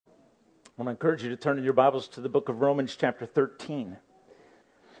I want to encourage you to turn in your Bibles to the book of Romans chapter 13.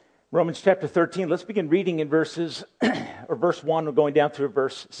 Romans chapter 13, let's begin reading in verse 1, we're going down through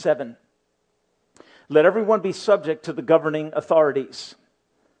verse 7. Let everyone be subject to the governing authorities,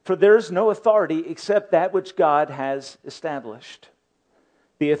 for there is no authority except that which God has established.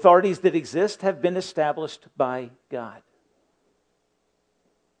 The authorities that exist have been established by God.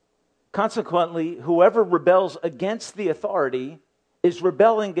 Consequently, whoever rebels against the authority is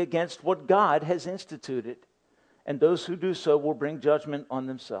rebelling against what God has instituted, and those who do so will bring judgment on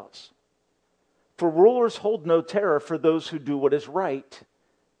themselves. For rulers hold no terror for those who do what is right,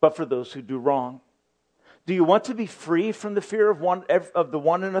 but for those who do wrong. Do you want to be free from the fear of the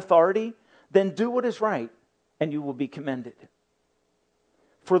one in authority? Then do what is right, and you will be commended.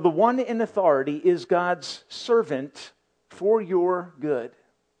 For the one in authority is God's servant for your good.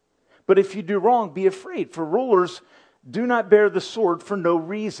 But if you do wrong, be afraid, for rulers do not bear the sword for no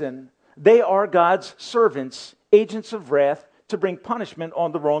reason. They are God's servants, agents of wrath, to bring punishment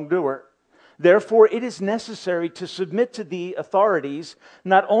on the wrongdoer. Therefore, it is necessary to submit to the authorities,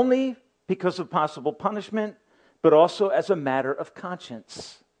 not only because of possible punishment, but also as a matter of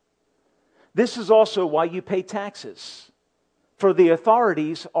conscience. This is also why you pay taxes, for the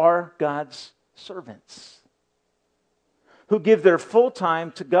authorities are God's servants, who give their full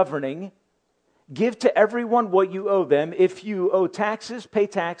time to governing. Give to everyone what you owe them. If you owe taxes, pay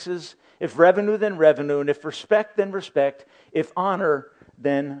taxes. If revenue, then revenue. And if respect, then respect. If honor,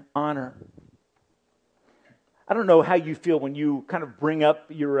 then honor. I don't know how you feel when you kind of bring up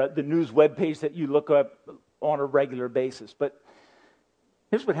the news webpage that you look up on a regular basis. But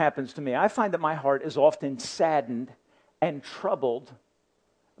here's what happens to me. I find that my heart is often saddened and troubled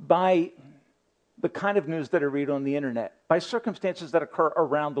by the kind of news that I read on the internet, by circumstances that occur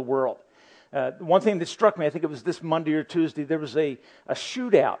around the world. One thing that struck me, I think it was this Monday or Tuesday, there was a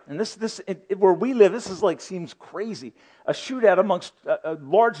shootout. And this where we live, this is seems crazy. A shootout amongst a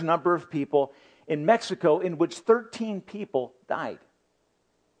large number of people in Mexico in which 13 people died.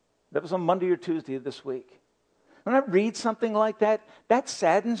 That was on Monday or Tuesday of this week. When I read something like that, that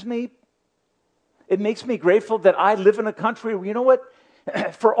saddens me. It makes me grateful that I live in a country where, you know what?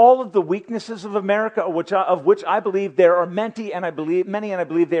 For all of the weaknesses of America, of which I believe there are many, and I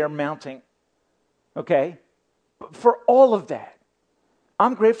believe they are mounting. Okay? For all of that,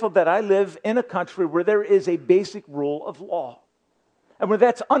 I'm grateful that I live in a country where there is a basic rule of law. And where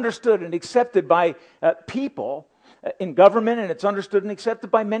that's understood and accepted by people in government, and it's understood and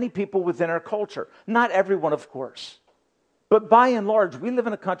accepted by many people within our culture. Not everyone, of course. But by and large, we live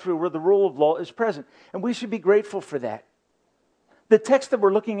in a country where the rule of law is present. And we should be grateful for that. The text that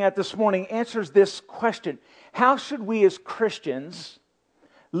we're looking at this morning answers this question. How should we as Christians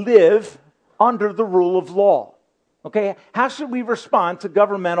live under the rule of law? Okay, how should we respond to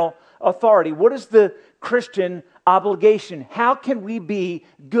governmental authority? What is the Christian obligation? How can we be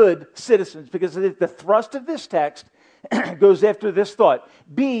good citizens? Because the thrust of this text goes after this thought.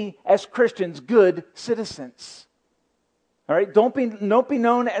 Be, as Christians, good citizens. All right, don't be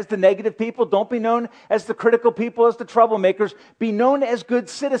known as the negative people. Don't be known as the critical people, as the troublemakers. Be known as good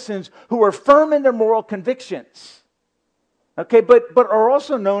citizens who are firm in their moral convictions. Okay, but are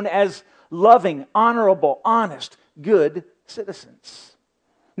also known as loving, honorable, honest, good citizens.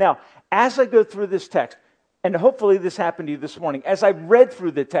 Now, as I go through this text, and hopefully this happened to you this morning, as I read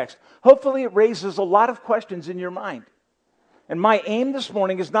through the text, hopefully it raises a lot of questions in your mind. And my aim this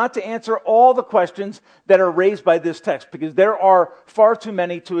morning is not to answer all the questions that are raised by this text, because there are far too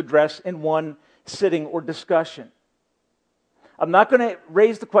many to address in one sitting or discussion. I'm not going to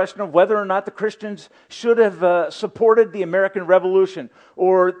raise the question of whether or not the Christians should have supported the American Revolution,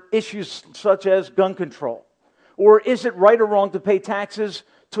 or issues such as gun control. Or is it right or wrong to pay taxes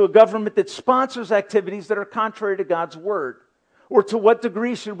to a government that sponsors activities that are contrary to God's word? Or to what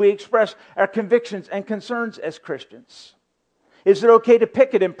degree should we express our convictions and concerns as Christians? Is it okay to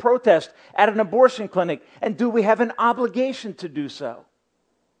picket and protest at an abortion clinic? And do we have an obligation to do so?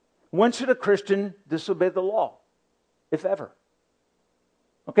 When should a Christian disobey the law, if ever?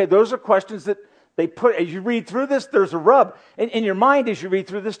 Okay, those are questions that they put, as you read through this, there's a rub. In your mind, as you read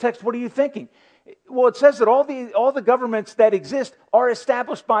through this text, what are you thinking? Well, it says that all the governments that exist are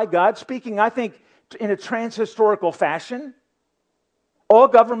established by God, speaking, I think, in a transhistorical fashion. All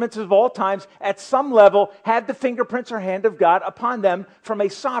governments of all times, at some level, had the fingerprints or hand of God upon them from a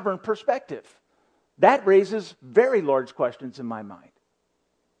sovereign perspective. That raises very large questions in my mind.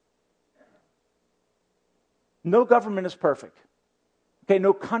 No government is perfect. Okay,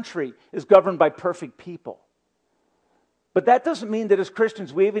 no country is governed by perfect people. But that doesn't mean that as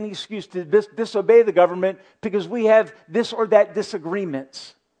Christians we have any excuse to disobey the government because we have this or that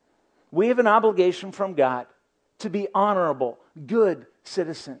disagreements. We have an obligation from God to be honorable, good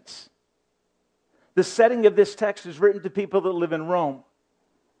citizens. The setting of this text is written to people that live in Rome,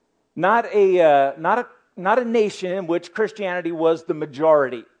 not a nation in which Christianity was the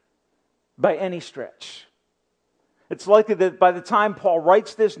majority by any stretch. It's likely that by the time Paul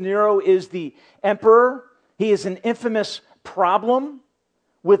writes this, Nero is the emperor. He is an infamous problem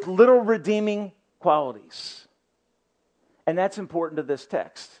with little redeeming qualities. And that's important to this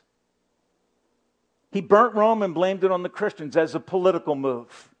text. He burnt Rome and blamed it on the Christians as a political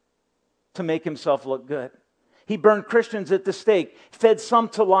move to make himself look good. He burned Christians at the stake, fed some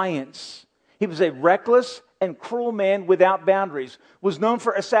to lions. He was a reckless and cruel man without boundaries, was known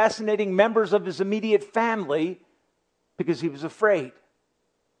for assassinating members of his immediate family because he was afraid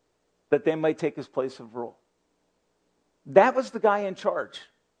that they might take his place of rule. That was the guy in charge.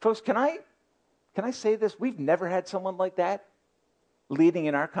 Folks, can I say this? We've never had someone like that leading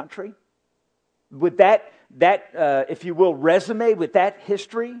in our country. With that, if you will, resume, with that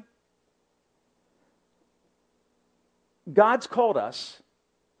history. God's called us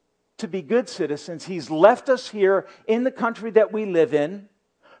to be good citizens. He's left us here in the country that we live in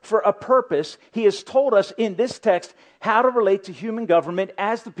for a purpose. He has told us in this text how to relate to human government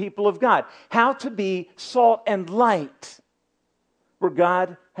as the people of God, how to be salt and light where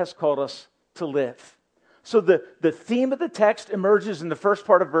God has called us to live. So the theme of the text emerges in the first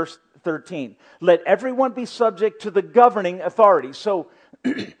part of verse 13. Let everyone be subject to the governing authority. So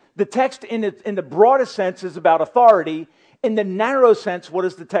the text in the broadest sense is about authority. In the narrow sense, what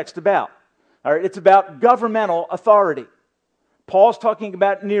is the text about? All right, it's about governmental authority. Paul's talking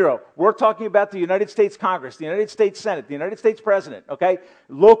about Nero. We're talking about the United States Congress, the United States Senate, the United States President, okay?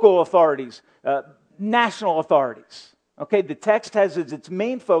 Local authorities, national authorities. Okay, the text has as its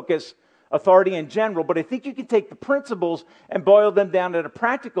main focus authority in general, but I think you can take the principles and boil them down at a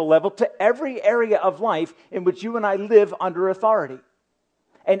practical level to every area of life in which you and I live under authority.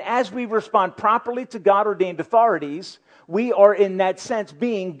 And as we respond properly to God-ordained authorities, we are in that sense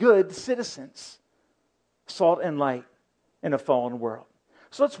being good citizens, salt and light in a fallen world.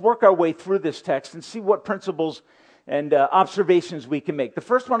 So let's work our way through this text and see what principles and observations we can make. The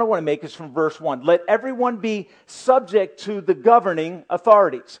first one I want to make is from verse 1. Let everyone be subject to the governing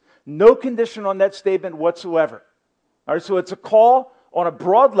authorities. No condition on that statement whatsoever. All right, so it's a call on a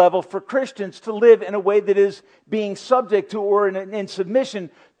broad level for Christians to live in a way that is being subject to or in submission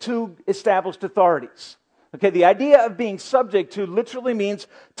to established authorities. Okay, the idea of being subject to literally means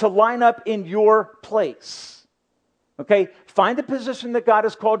to line up in your place. Okay, find a position that God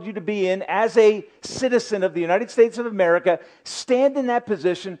has called you to be in as a citizen of the United States of America. Stand in that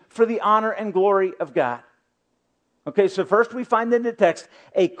position for the honor and glory of God. Okay, so first we find in the text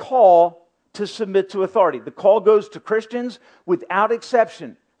a call to submit to authority. The call goes to Christians without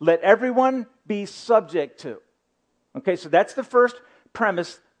exception. Let everyone be subject to. Okay, so that's the first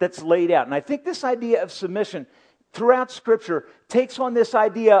premise that's laid out. And I think this idea of submission throughout Scripture takes on this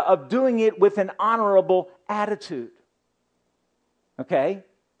idea of doing it with an honorable attitude. Okay?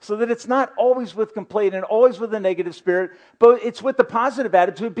 So that it's not always with complaint and always with a negative spirit, but it's with the positive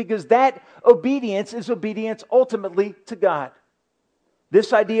attitude because that obedience is obedience ultimately to God.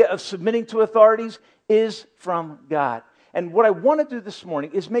 This idea of submitting to authorities is from God. And what I want to do this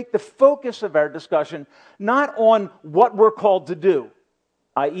morning is make the focus of our discussion not on what we're called to do,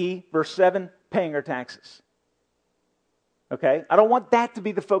 i.e., verse 7, paying our taxes. Okay? I don't want that to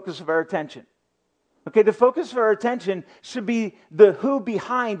be the focus of our attention. Okay, the focus of our attention should be the who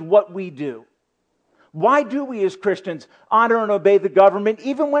behind what we do. Why do we as Christians honor and obey the government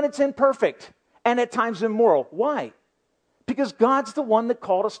even when it's imperfect and at times immoral? Why? Because God's the one that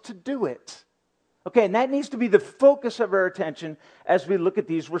called us to do it. Okay, and that needs to be the focus of our attention as we look at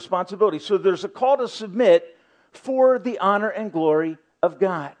these responsibilities. So there's a call to submit for the honor and glory of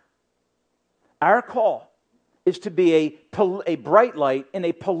God. Our call is to be a bright light in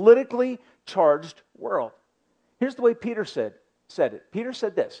a politically charged world. Here's the way Peter said it. Peter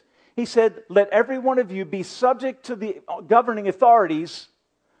said this. He said, let every one of you be subject to the governing authorities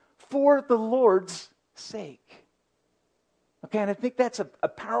for the Lord's sake. Okay, and I think that's a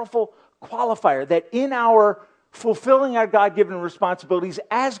powerful qualifier that in our fulfilling our God-given responsibilities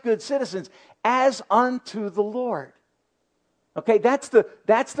as good citizens, as unto the Lord. Okay, that's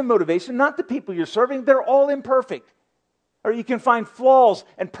the motivation, not the people you're serving. They're all imperfect. Or you can find flaws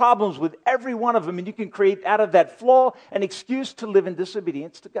and problems with every one of them, and you can create out of that flaw an excuse to live in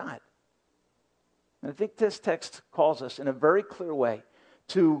disobedience to God. And I think this text calls us in a very clear way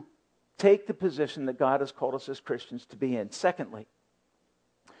to take the position that God has called us as Christians to be in. Secondly,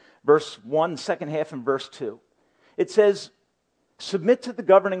 verse 1, second half, and verse 2. It says, submit to the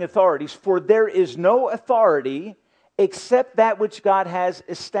governing authorities, for there is no authority except that which God has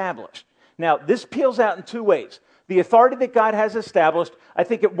established. Now, this peels out in two ways. The authority that God has established, I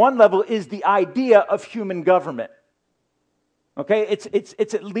think at one level, is the idea of human government. Okay?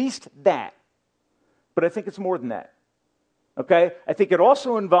 It's at least that. But I think it's more than that. Okay? I think it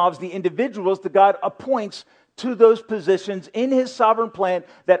also involves the individuals that God appoints to those positions in His sovereign plan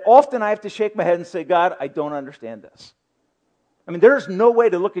that often I have to shake my head and say, God, I don't understand this. I mean, there's no way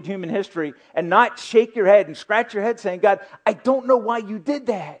to look at human history and not shake your head and scratch your head saying, God, I don't know why you did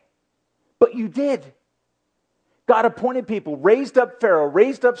that. But you did. God appointed people, raised up Pharaoh,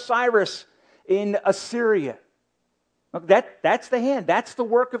 raised up Cyrus in Assyria. That's the hand. That's the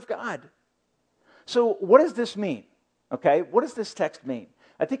work of God. So what does this mean? Okay, what does this text mean?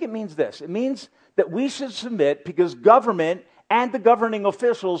 I think it means this. It means that we should submit because government and the governing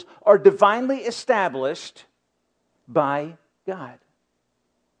officials are divinely established by God.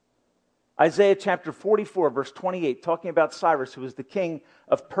 Isaiah chapter 44, verse 28, talking about Cyrus, who was the king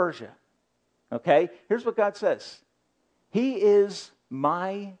of Persia. Okay, here's what God says. He is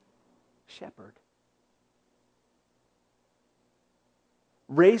my shepherd,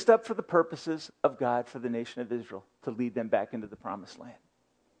 raised up for the purposes of God for the nation of Israel, to lead them back into the promised land.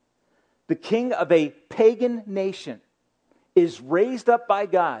 The king of a pagan nation is raised up by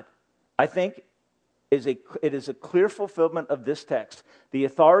God. I think it is a clear fulfillment of this text. The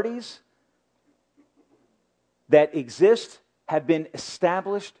authorities that exist have been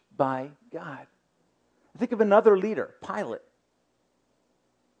established by God. Think of another leader, Pilate.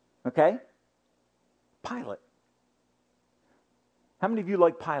 Okay? Pilate. How many of you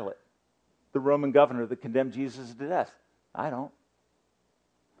like Pilate, the Roman governor that condemned Jesus to death? I don't.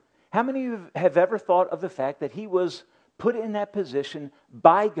 How many of you have ever thought of the fact that he was put in that position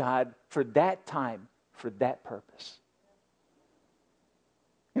by God for that time, for that purpose?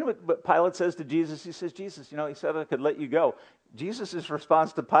 You know what Pilate says to Jesus? He says, Jesus, he said I could let you go. Jesus'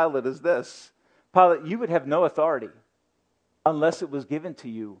 response to Pilate is this: Pilate, you would have no authority unless it was given to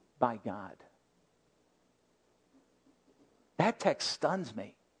you by God. That text stuns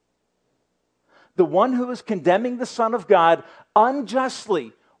me. The one who is condemning the Son of God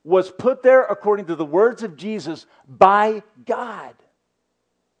unjustly was put there, according to the words of Jesus, by God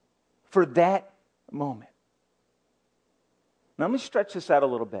for that moment. Now, let me stretch this out a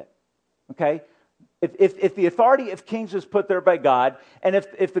little bit, okay? If the authority of kings is put there by God, and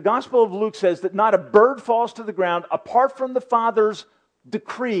if the Gospel of Luke says that not a bird falls to the ground apart from the Father's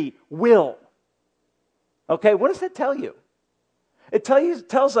decree, will, okay, what does that tell you? It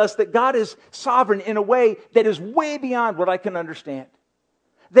tells us that God is sovereign in a way that is way beyond what I can understand.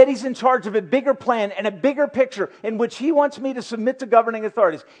 That He's in charge of a bigger plan and a bigger picture in which He wants me to submit to governing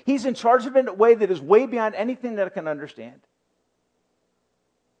authorities. He's in charge of it in a way that is way beyond anything that I can understand.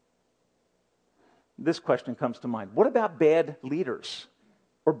 This question comes to mind. What about bad leaders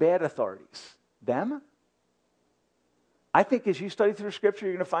or bad authorities? Them? I think as you study through Scripture,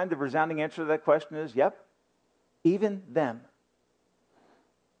 you're going to find the resounding answer to that question is, yep, even them.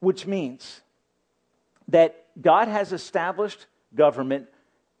 Which means that God has established government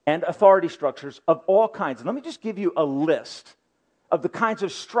and authority structures of all kinds. And let me just give you a list of the kinds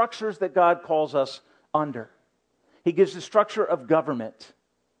of structures that God calls us under. He gives the structure of government,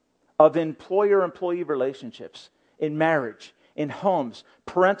 of employer-employee relationships, in marriage, in homes,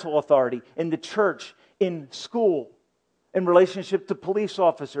 parental authority, in the church, in school, in relationship to police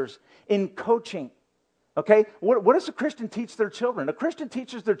officers, in coaching. Okay? What does a Christian teach their children? A Christian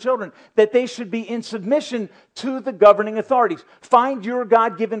teaches their children that they should be in submission to the governing authorities. Find your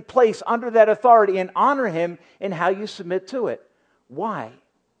God-given place under that authority and honor Him in how you submit to it. Why?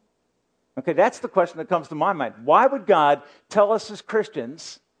 Okay, that's the question that comes to my mind. Why would God tell us as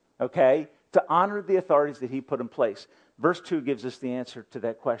Christians, okay, to honor the authorities that He put in place? Verse 2 gives us the answer to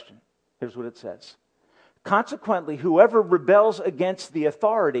that question. Here's what it says. Consequently, whoever rebels against the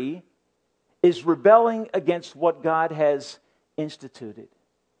authority is rebelling against what God has instituted.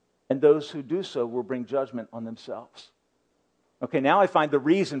 And those who do so will bring judgment on themselves. Okay, now I find the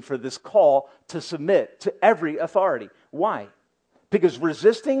reason for this call to submit to every authority. Why? Because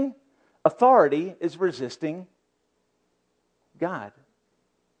resisting authority is resisting God.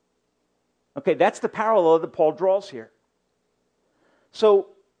 Okay, that's the parallel that Paul draws here. So,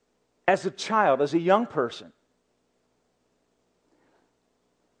 as a child, as a young person,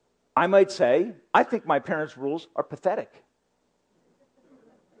 I might say, I think my parents' rules are pathetic.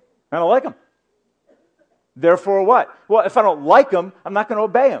 I don't like them. Therefore what? Well, if I don't like them, I'm not going to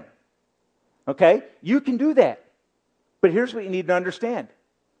obey them. Okay? You can do that. But here's what you need to understand.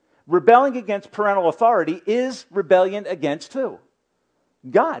 Rebelling against parental authority is rebellion against who?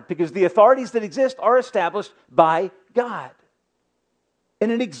 God, because the authorities that exist are established by God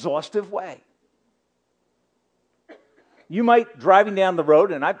in an exhaustive way. You might, driving down the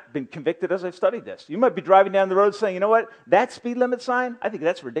road, and I've been convicted as I've studied this, you might be driving down the road saying, you know what, that speed limit sign, I think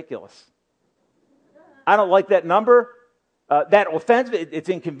that's ridiculous. I don't like that number. That offense, it's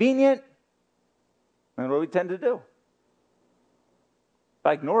inconvenient. And what do we tend to do? If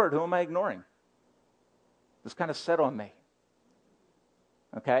I ignore it, who am I ignoring? It's kind of set on me.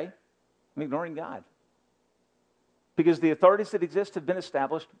 Okay? I'm ignoring God. Because the authorities that exist have been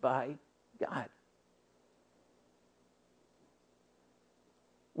established by God.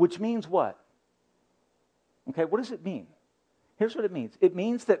 Which means what? Okay, what does it mean? Here's what it means. It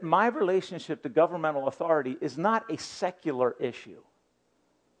means that my relationship to governmental authority is not a secular issue.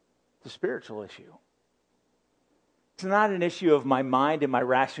 It's a spiritual issue. It's not an issue of my mind and my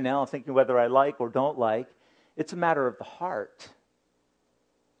rationale, thinking whether I like or don't like. It's a matter of the heart.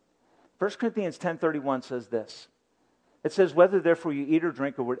 1 Corinthians 10:31 says this. It says, whether therefore you eat or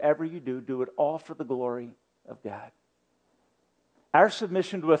drink or whatever you do, do it all for the glory of God. Our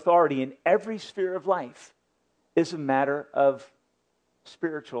submission to authority in every sphere of life is a matter of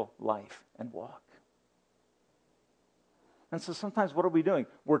spiritual life and walk. And so sometimes what are we doing?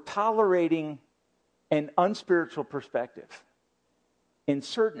 We're tolerating an unspiritual perspective in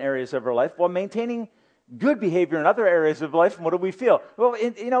certain areas of our life while maintaining good behavior in other areas of life. And what do we feel? Well,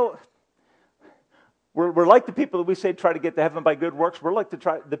 we're like the people that we say try to get to heaven by good works. We're like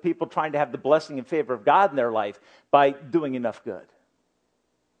the people trying to have the blessing and favor of God in their life by doing enough good,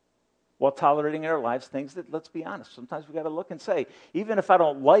 while tolerating in our lives things that, let's be honest, sometimes we got to look and say, even if I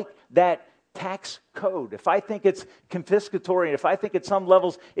don't like that tax code, if I think it's confiscatory, if I think at some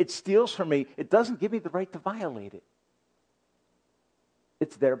levels it steals from me, it doesn't give me the right to violate it.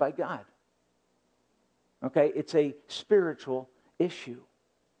 It's there by God. Okay? It's a spiritual issue.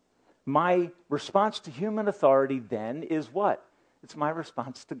 My response to human authority then is what? It's my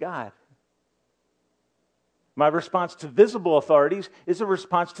response to God. My response to visible authorities is a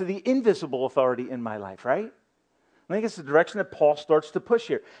response to the invisible authority in my life, right? I think it's the direction that Paul starts to push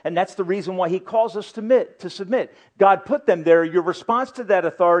here. And that's the reason why he calls us to submit. God put them there. Your response to that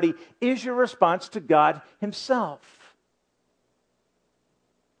authority is your response to God himself.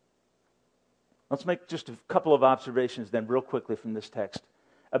 Let's make just a couple of observations then real quickly from this text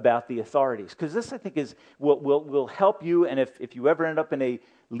about the authorities. Because this, I think, will help you. And if you ever end up in a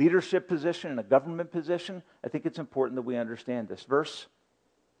leadership position, in a government position, I think it's important that we understand this. Verse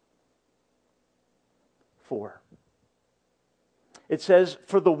 4. It says,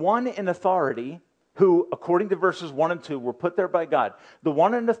 for the one in authority, who, according to verses 1 and 2, were put there by God, the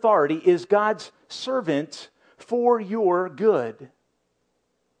one in authority is God's servant for your good.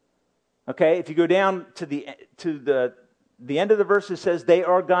 Okay, if you go down to the end of the verse, it says, they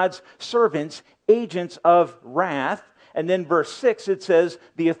are God's servants, agents of wrath. And then verse 6, it says,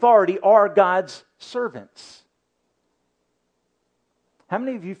 the authority are God's servants. How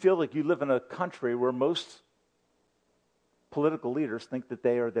many of you feel like you live in a country where most political leaders think that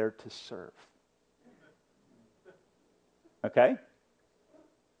they are there to serve? Okay?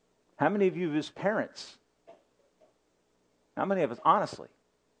 How many of you as parents, how many of us, honestly,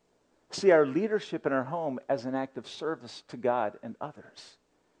 see our leadership in our home as an act of service to God and others?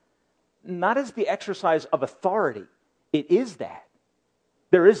 Not as the exercise of authority. It is that.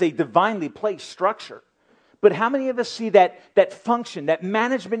 There is a divinely placed structure. But how many of us see that function, that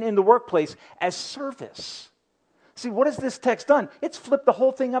management in the workplace as service? See, what has this text done? It's flipped the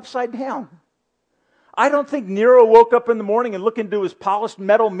whole thing upside down. I don't think Nero woke up in the morning and looked into his polished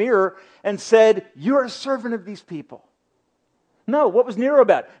metal mirror and said, you're a servant of these people. No, what was Nero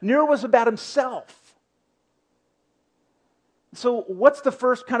about? Nero was about himself. So what's the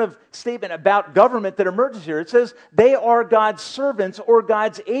first kind of statement about government that emerges here? It says they are God's servants or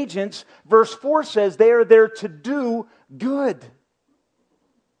God's agents. Verse 4 says they are there to do good.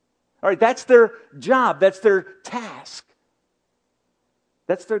 All right, that's their job. That's their task.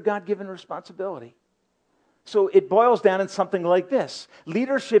 That's their God-given responsibility. So it boils down in something like this.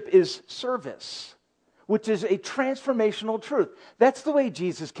 Leadership is service, which is a transformational truth. That's the way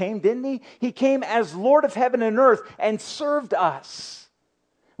Jesus came, didn't he? He came as Lord of heaven and earth and served us.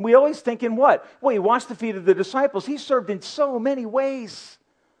 We always think in what? Well, he washed the feet of the disciples. He served in so many ways,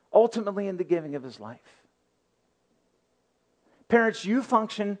 ultimately in the giving of his life. Parents, you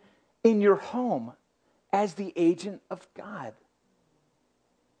function in your home as the agent of God.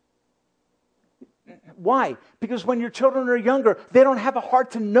 Why? Because when your children are younger, they don't have a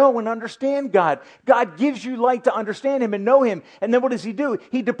heart to know and understand God. God gives you light to understand him and know him. And then what does he do?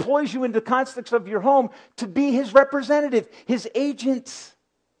 He deploys you into the context of your home to be his representative, his agent.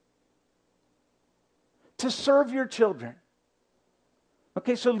 to serve your children.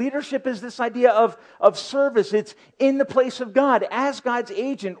 Okay, so leadership is this idea of service. It's in the place of God as God's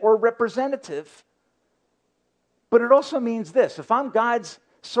agent or representative. But it also means this. If I'm God's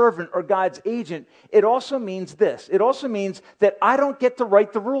servant or God's agent, it also means this. It also means that I don't get to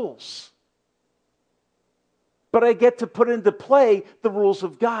write the rules, but I get to put into play the rules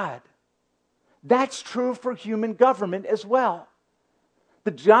of God. That's true for human government as well.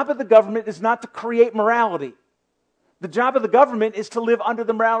 The job of the government is not to create morality. The job of the government is to live under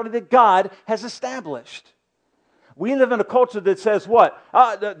the morality that God has established. We live in a culture that says what?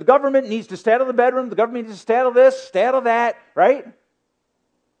 The government needs to stay out of the bedroom. The government needs to stay out of this, stay out of that, right?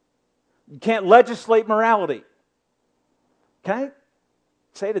 You can't legislate morality. Can I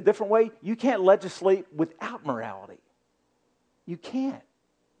say it a different way? You can't legislate without morality. You can't.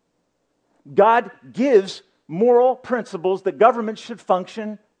 God gives moral principles that government should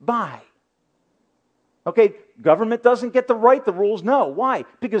function by. Okay, government doesn't get to write the rules. No. Why?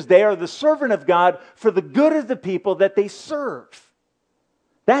 Because they are the servant of God for the good of the people that they serve.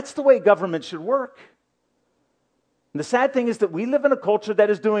 That's the way government should work. And the sad thing is that we live in a culture that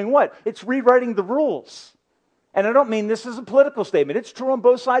is doing what? It's rewriting the rules. And I don't mean this as a political statement. It's true on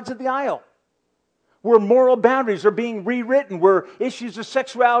both sides of the aisle. Where moral boundaries are being rewritten, where issues of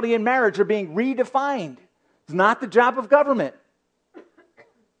sexuality and marriage are being redefined. It's not the job of government.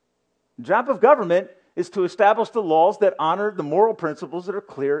 The job of government is to establish the laws that honor the moral principles that are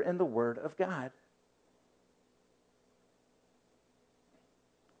clear in the Word of God.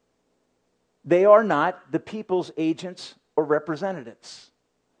 They are not the people's agents or representatives.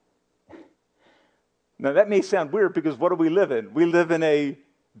 Now that may sound weird because what do we live in? We live in a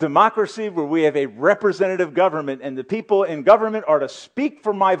democracy where we have a representative government and the people in government are to speak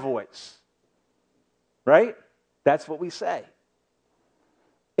for my voice. Right? That's what we say.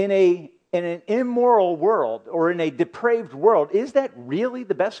 In an immoral world or in a depraved world, is that really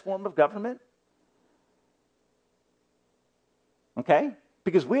the best form of government? Okay?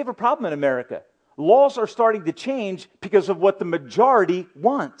 Because we have a problem in America. Laws are starting to change because of what the majority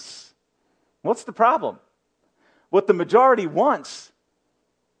wants. What's the problem? What the majority wants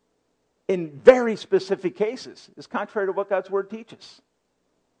in very specific cases is contrary to what God's Word teaches.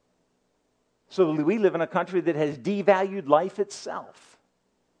 So we live in a country that has devalued life itself,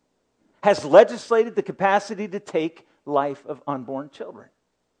 has legislated the capacity to take life of unborn children.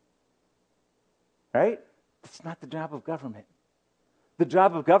 Right? That's not the job of government. The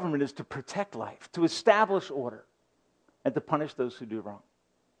job of government is to protect life, to establish order, and to punish those who do wrong.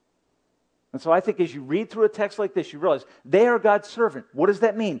 And so I think as you read through a text like this, you realize they are God's servant. What does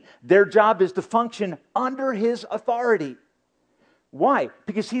that mean? Their job is to function under His authority. Why?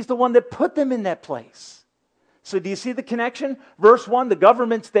 Because He's the one that put them in that place. So do you see the connection? Verse 1, the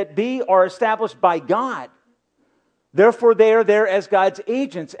governments that be are established by God. Therefore, they are there as God's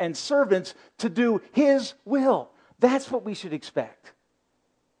agents and servants to do His will. That's what we should expect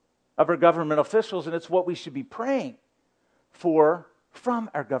of our government officials, and it's what we should be praying for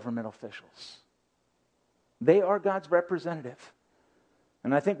from our government officials. They are God's representative.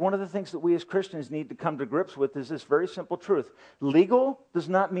 And I think one of the things that we as Christians need to come to grips with is this very simple truth. Legal does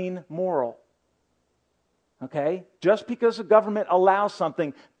not mean moral. Okay? Just because a government allows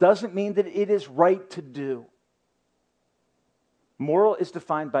something doesn't mean that it is right to do. Moral is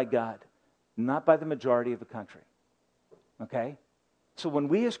defined by God, not by the majority of the country. Okay? So when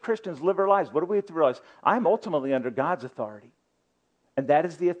we as Christians live our lives, what do we have to realize? I'm ultimately under God's authority. And that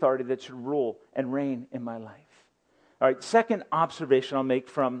is the authority that should rule and reign in my life. All right, second observation I'll make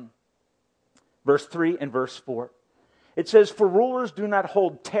from verse 3 and verse 4. It says, "For rulers do not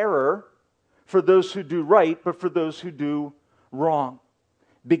hold terror for those who do right, but for those who do wrong."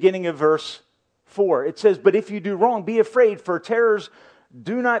 Beginning of verse 4, it says, "But if you do wrong, be afraid, for terrors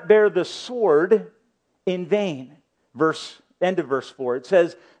do not bear the sword in vain." End of verse 4. It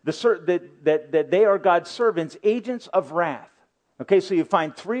says that they are God's servants, agents of wrath. Okay, so you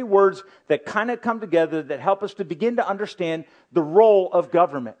find three words that kind of come together that help us to begin to understand the role of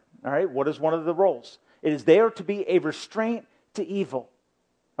government. All right, what is one of the roles? It is there to be a restraint to evil.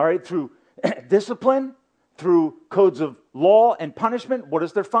 All right, through discipline, through codes of law and punishment, what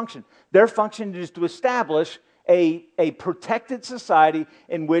is their function? Their function is to establish a protected society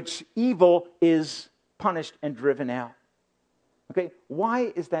in which evil is punished and driven out. Okay,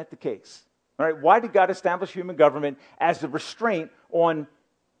 why is that the case? All right, why did God establish human government as a restraint on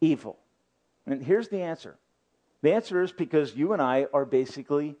evil? And here's the answer. The answer is because you and I are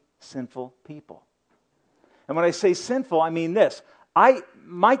basically sinful people. And when I say sinful, I mean this.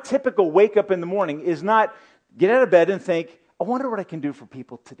 My typical wake up in the morning is not get out of bed and think, I wonder what I can do for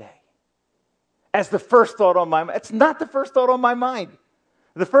people today. as the first thought on my mind. It's not the first thought on my mind.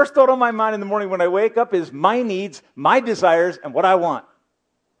 The first thought on my mind in the morning when I wake up is my needs, my desires, and what I want.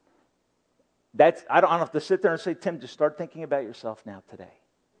 I don't have to sit there and say, Tim, just start thinking about yourself now today.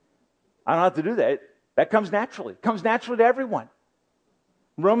 I don't have to do that. That comes naturally. It comes naturally to everyone.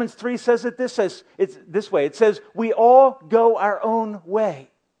 Romans 3 says it's this way. It says, we all go our own way.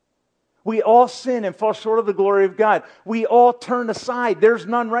 We all sin and fall short of the glory of God. We all turn aside. There's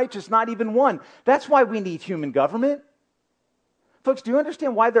none righteous, not even one. That's why we need human government. Folks, do you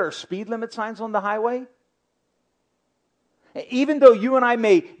understand why there are speed limit signs on the highway? Even though you and I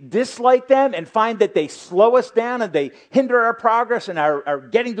may dislike them and find that they slow us down and they hinder our progress and our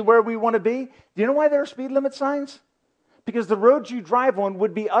getting to where we want to be, do you know why there are speed limit signs? Because the roads you drive on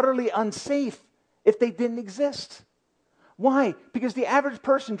would be utterly unsafe if they didn't exist. Why? Because the average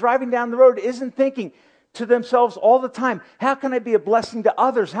person driving down the road isn't thinking to themselves all the time, how can I be a blessing to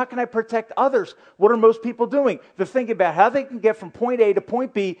others? How can I protect others? What are most people doing? They're thinking about how they can get from point A to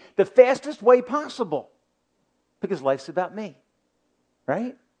point B the fastest way possible. Because life's about me,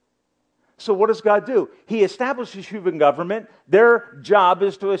 right? So what does God do? He establishes human government. Their job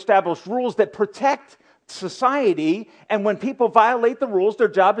is to establish rules that protect society, and when people violate the rules, their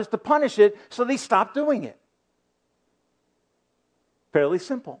job is to punish it so they stop doing it. Fairly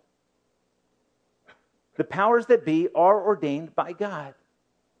simple. The powers that be are ordained by God.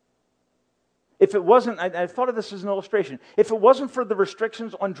 If it wasn't, I thought of this as an illustration. If it wasn't for the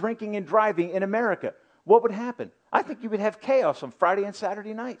restrictions on drinking and driving in America, what would happen? I think you would have chaos on Friday and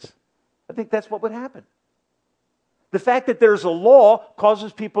Saturday nights. I think that's what would happen. The fact that there's a law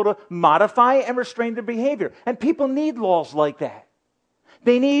causes people to modify and restrain their behavior. And people need laws like that.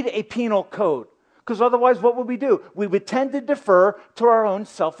 They need a penal code. Because otherwise, what would we do? We would tend to defer to our own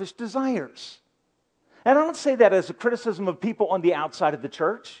selfish desires. And I don't say that as a criticism of people on the outside of the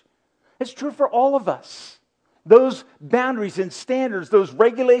church. It's true for all of us. Those boundaries and standards, those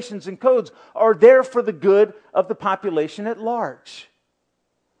regulations and codes are there for the good of the population at large.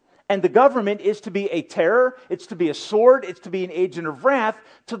 And the government is to be a terror, it's to be a sword, it's to be an agent of wrath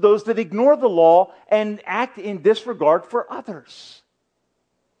to those that ignore the law and act in disregard for others.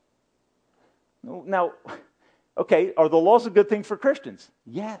 Now, okay, are the laws a good thing for Christians?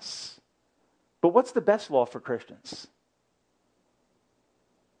 Yes. But what's the best law for Christians?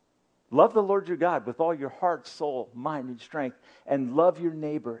 Love the Lord your God with all your heart, soul, mind, and strength, and love your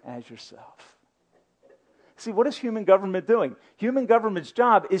neighbor as yourself. See, what is human government doing? Human government's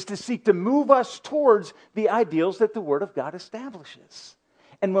job is to seek to move us towards the ideals that the Word of God establishes.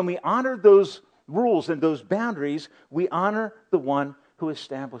 And when we honor those rules and those boundaries, we honor the one who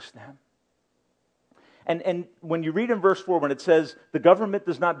established them. And when you read in verse 4, when it says the government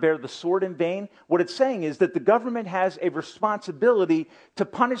does not bear the sword in vain, what it's saying is that the government has a responsibility to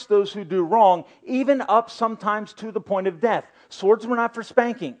punish those who do wrong, even up sometimes to the point of death. Swords were not for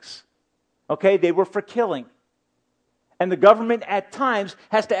spankings. Okay, they were for killing. And the government at times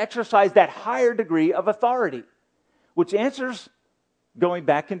has to exercise that higher degree of authority, which answers going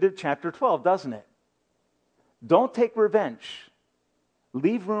back into chapter 12, doesn't it? Don't take revenge.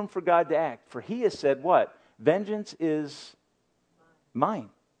 Leave room for God to act, for he has said what? Vengeance is mine.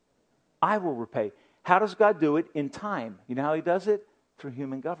 I will repay. How does God do it? In time. You know how he does it? Through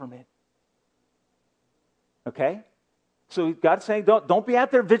human government. Okay? So God's saying, don't be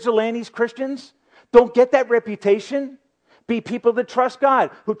out there vigilantes, Christians. Don't get that reputation. Be people that trust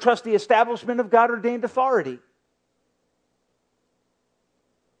God, who trust the establishment of God-ordained authority.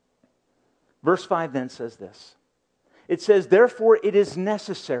 Verse 5 then says this. It says, therefore it is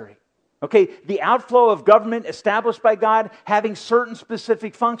necessary. Okay, the outflow of government established by God having certain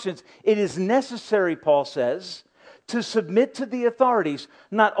specific functions. It is necessary, Paul says, to submit to the authorities,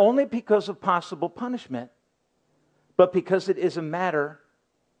 not only because of possible punishment, but because it is a matter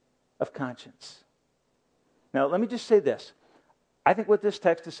of conscience. Now, let me just say this. I think what this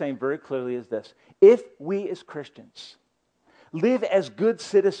text is saying very clearly is this. If we as Christians live as good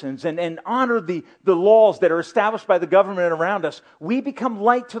citizens and honor the laws that are established by the government around us, we become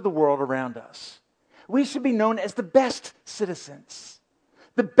light to the world around us. We should be known as the best citizens,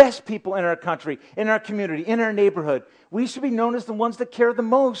 the best people in our country, in our community, in our neighborhood. We should be known as the ones that care the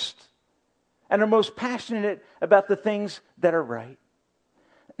most and are most passionate about the things that are right.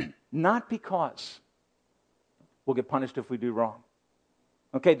 Not because we'll get punished if we do wrong.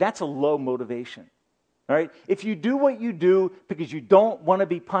 Okay, that's a low motivation. All right? If you do what you do because you don't want to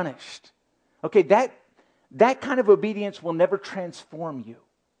be punished, okay, that kind of obedience will never transform you.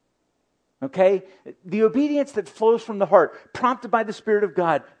 Okay? The obedience that flows from the heart, prompted by the Spirit of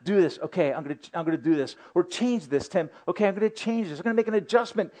God. Do this. Okay, I'm going to do this. Or change this, Tim. Okay, I'm going to change this. I'm going to make an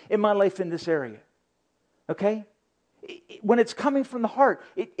adjustment in my life in this area. Okay? When it's coming from the heart,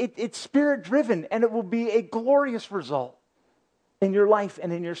 it's Spirit-driven, and it will be a glorious result in your life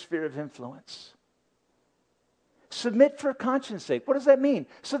and in your sphere of influence. Submit for conscience sake. What does that mean?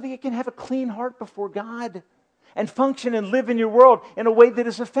 So that you can have a clean heart before God and function and live in your world in a way that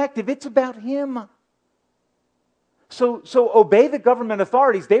is effective. It's about Him. So obey the government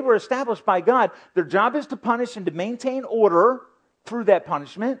authorities. They were established by God. Their job is to punish and to maintain order through that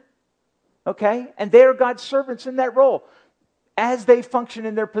punishment. Okay? And they are God's servants in that role. As they function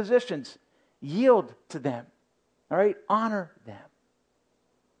in their positions, yield to them. All right? Honor them.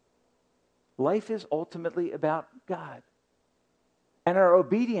 Life is ultimately about God. And our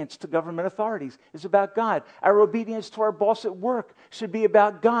obedience to government authorities is about God. Our obedience to our boss at work should be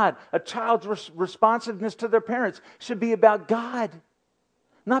about God. A child's responsiveness to their parents should be about God.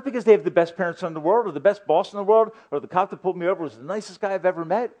 Not because they have the best parents in the world or the best boss in the world or the cop that pulled me over was the nicest guy I've ever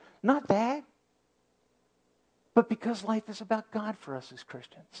met. Not that. But because life is about God for us as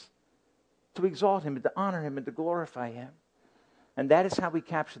Christians. To exalt Him and to honor Him and to glorify Him. And that is how we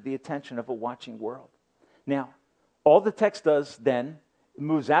capture the attention of a watching world. Now, all the text does then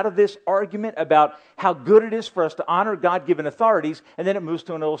moves out of this argument about how good it is for us to honor God-given authorities, and then it moves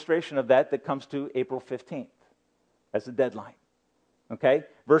to an illustration of that comes to April 15th as the deadline. Okay?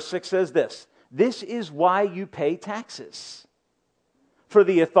 Verse 6 says this, "This is why you pay taxes. For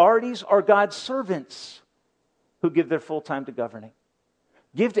the authorities are God's servants who give their full time to governing.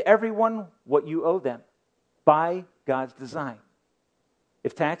 Give to everyone what you owe them by God's design.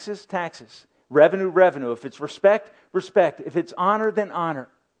 If taxes, taxes. Revenue, revenue. If it's respect, respect. If it's honor, then honor."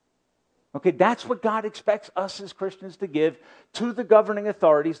 Okay, that's what God expects us as Christians to give to the governing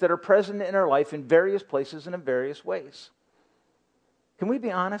authorities that are present in our life in various places and in various ways. Can we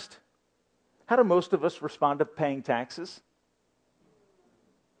be honest? How do most of us respond to paying taxes?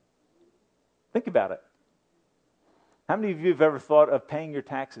 Think about it. How many of you have ever thought of paying your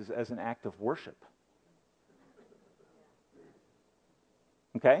taxes as an act of worship?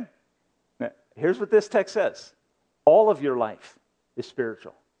 Okay? Now, here's what this text says. All of your life is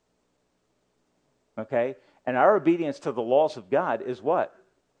spiritual. Okay? And our obedience to the laws of God is what?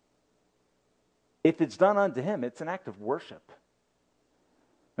 If it's done unto Him, it's an act of worship.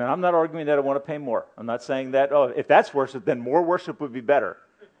 Now, I'm not arguing that I want to pay more. I'm not saying that, if that's worship, then more worship would be better.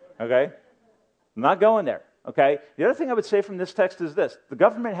 Okay? I'm not going there. Okay? The other thing I would say from this text is this. The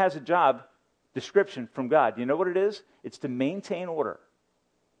government has a job description from God. You know what it is? It's to maintain order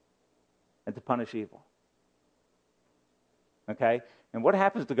and to punish evil. Okay? And what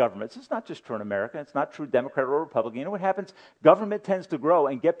happens to governments? It's not just true in America. It's not true Democrat or Republican. You know what happens? Government tends to grow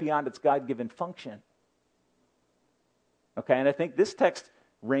and get beyond its God-given function. Okay? And I think this text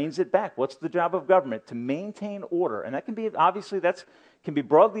reins it back. What's the job of government? To maintain order. And that can be, obviously, can be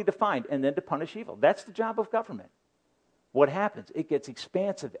broadly defined, and then to punish evil. That's the job of government. What happens? It gets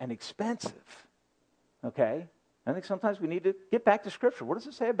expansive and expensive. Okay? I think sometimes we need to get back to Scripture. What does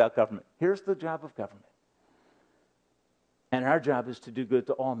it say about government? Here's the job of government. And our job is to do good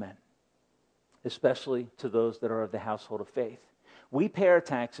to all men, especially to those that are of the household of faith. We pay our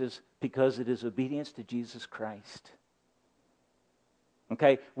taxes because it is obedience to Jesus Christ.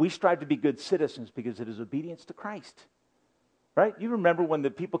 Okay? We strive to be good citizens because it is obedience to Christ. Right? You remember when the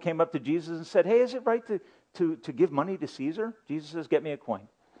people came up to Jesus and said, "Hey, is it right to give money to Caesar?" Jesus says, "Get me a coin."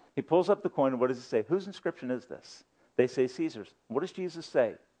 He pulls up the coin, and what does it say? Whose inscription is this? They say Caesar's. What does Jesus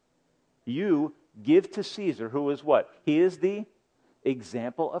say? You give to Caesar, who is what? He is the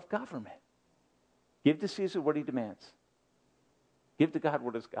example of government. Give to Caesar what he demands. Give to God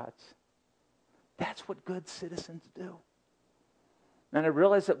what is God's. That's what good citizens do. And I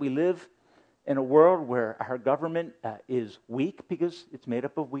realize that we live in a world where our government is weak because it's made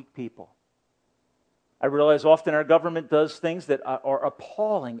up of weak people. I realize often our government does things that are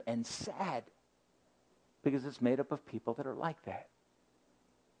appalling and sad because it's made up of people that are like that.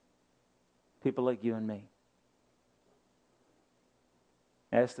 People like you and me.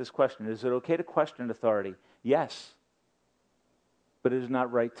 I ask this question, is it okay to question authority? Yes. But it is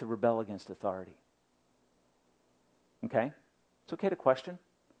not right to rebel against authority. Okay? It's okay to question.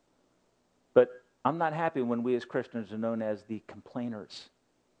 But I'm not happy when we as Christians are known as the complainers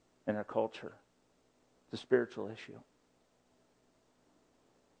in our culture. It's a spiritual issue.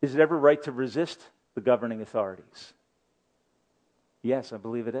 Is it ever right to resist the governing authorities? Yes, I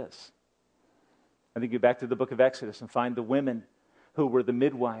believe it is. I think go back to the book of Exodus and find the women who were the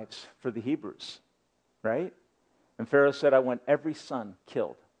midwives for the Hebrews, right? And Pharaoh said, "I want every son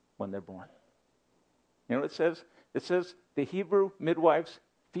killed when they're born. You know what it says? It says the Hebrew midwives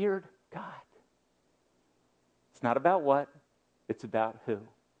feared God. It's not about what, it's about who.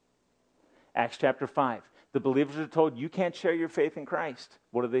 Acts chapter 5. The believers are told, you can't share your faith in Christ.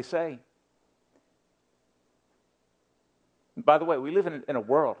 What do they say? By the way, we live in a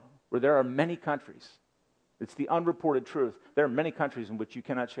world where there are many countries. It's the unreported truth. There are many countries in which you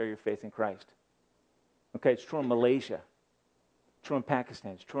cannot share your faith in Christ. Okay, it's true in Malaysia. It's true in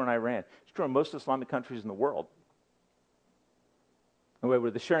Pakistan. It's true in Iran. It's true in most Islamic countries in the world. Anyway,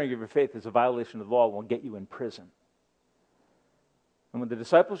 where the sharing of your faith is a violation of the law will get you in prison. And when the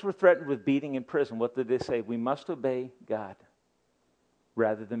disciples were threatened with beating in prison, what did they say? We must obey God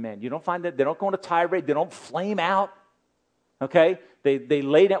rather than man. You don't find that they don't go on a tirade. They don't flame out. Okay? They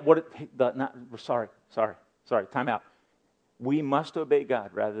lay down sorry, time out. We must obey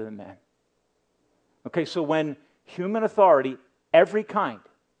God rather than man. Okay, so when human authority, every kind,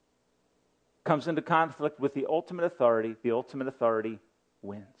 comes into conflict with the ultimate authority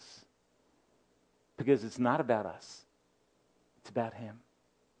wins. Because it's not about us. It's about Him.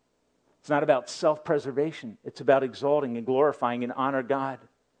 It's not about self-preservation. It's about exalting and glorifying and honor God.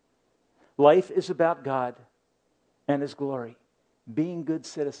 Life is about God and His glory. Being good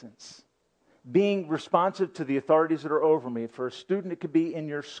citizens. Being responsive to the authorities that are over me. For a student, it could be in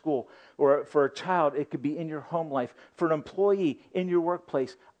your school. Or for a child, it could be in your home life. For an employee, in your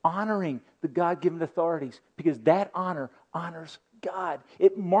workplace. Honoring the God-given authorities. Because that honor honors God.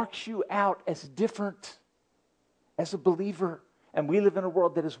 It marks you out as different. As a believer. And we live in a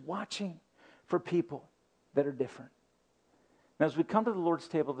world that is watching for people that are different. Now, as we come to the Lord's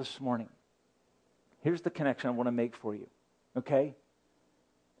table this morning, here's the connection I want to make for you. Okay?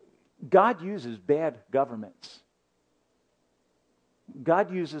 God uses bad governments.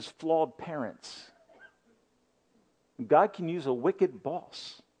 God uses flawed parents. God can use a wicked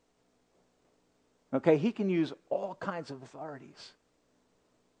boss. Okay? He can use all kinds of authorities.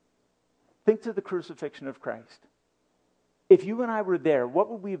 Think to the crucifixion of Christ. If you and I were there, what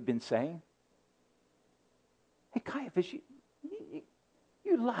would we have been saying? Hey, Caiaphas,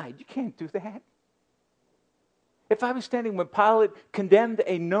 you lied. You can't do that. If I was standing when Pilate condemned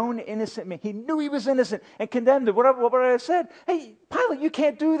a known innocent man, he knew he was innocent and condemned him. What would I have said? Hey, Pilate, you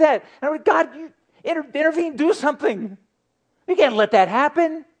can't do that. And I would, God, you intervene, do something. You can't let that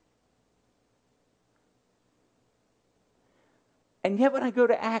happen. And yet when I go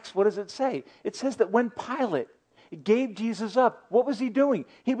to Acts, what does it say? It says that when Pilate gave Jesus up, what was he doing?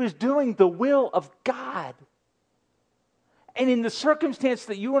 He was doing the will of God. And in the circumstance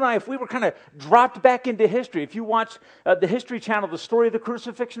that you and I, if we were kind of dropped back into history, if you watched the History Channel, the story of the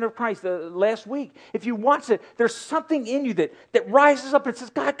crucifixion of Christ last week, if you watch it, there's something in you that rises up and says,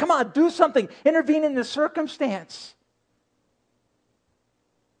 God, come on, do something. Intervene in this circumstance.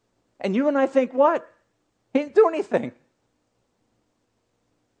 And you and I think, what? He didn't do anything.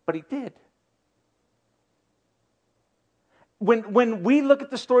 But he did. When we look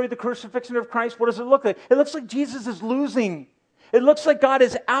at the story of the crucifixion of Christ, what does it look like? It looks like Jesus is losing. It looks like God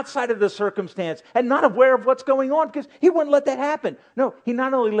is outside of the circumstance and not aware of what's going on because he wouldn't let that happen. No, he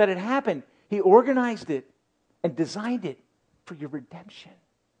not only let it happen, he organized it and designed it for your redemption.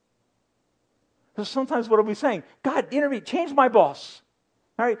 So sometimes what are we saying? God, intervene, change my boss.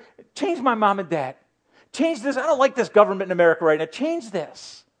 All right, change my mom and dad. Change this. I don't like this government in America right now. Change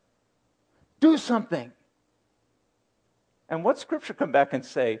this. Do something. And what Scripture come back and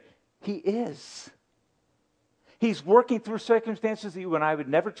say? He is. He's working through circumstances that you and I would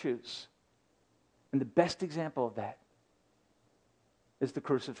never choose. And the best example of that is the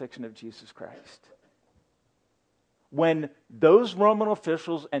crucifixion of Jesus Christ. When those Roman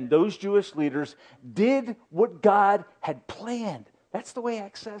officials and those Jewish leaders did what God had planned, that's the way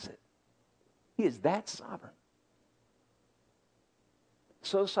Acts says it. He is that sovereign.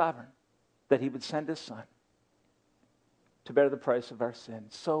 So sovereign that he would send his Son to bear the price of our sin.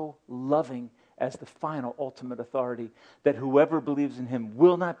 So loving as the final ultimate authority that whoever believes in him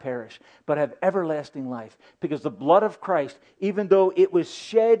will not perish but have everlasting life. Because the blood of Christ, even though it was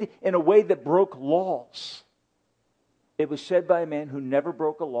shed in a way that broke laws, it was shed by a man who never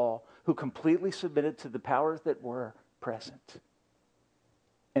broke a law, who completely submitted to the powers that were present.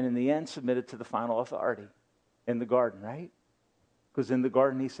 And in the end submitted to the final authority in the garden, right? Because in the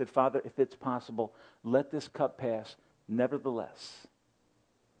garden he said, Father, if it's possible, let this cup pass. Nevertheless,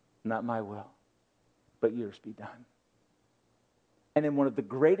 not my will, but yours be done. And in one of the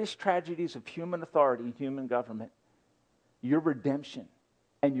greatest tragedies of human authority and human government, your redemption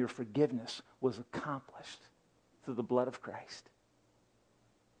and your forgiveness was accomplished through the blood of Christ.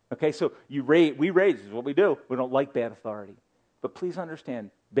 Okay, so we raise is what we do. We don't like bad authority. But please understand,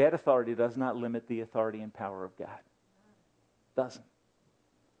 Bad authority does not limit the authority and power of God. Doesn't.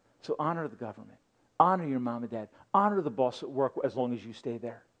 So honor the government. Honor your mom and dad. Honor the boss at work as long as you stay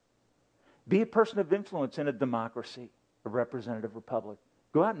there. Be a person of influence in a democracy, a representative republic.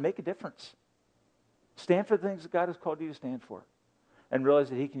 Go out and make a difference. Stand for the things that God has called you to stand for. And realize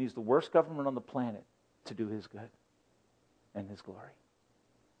that He can use the worst government on the planet to do His good and His glory.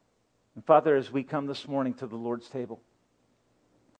 And Father, as we come this morning to the Lord's table,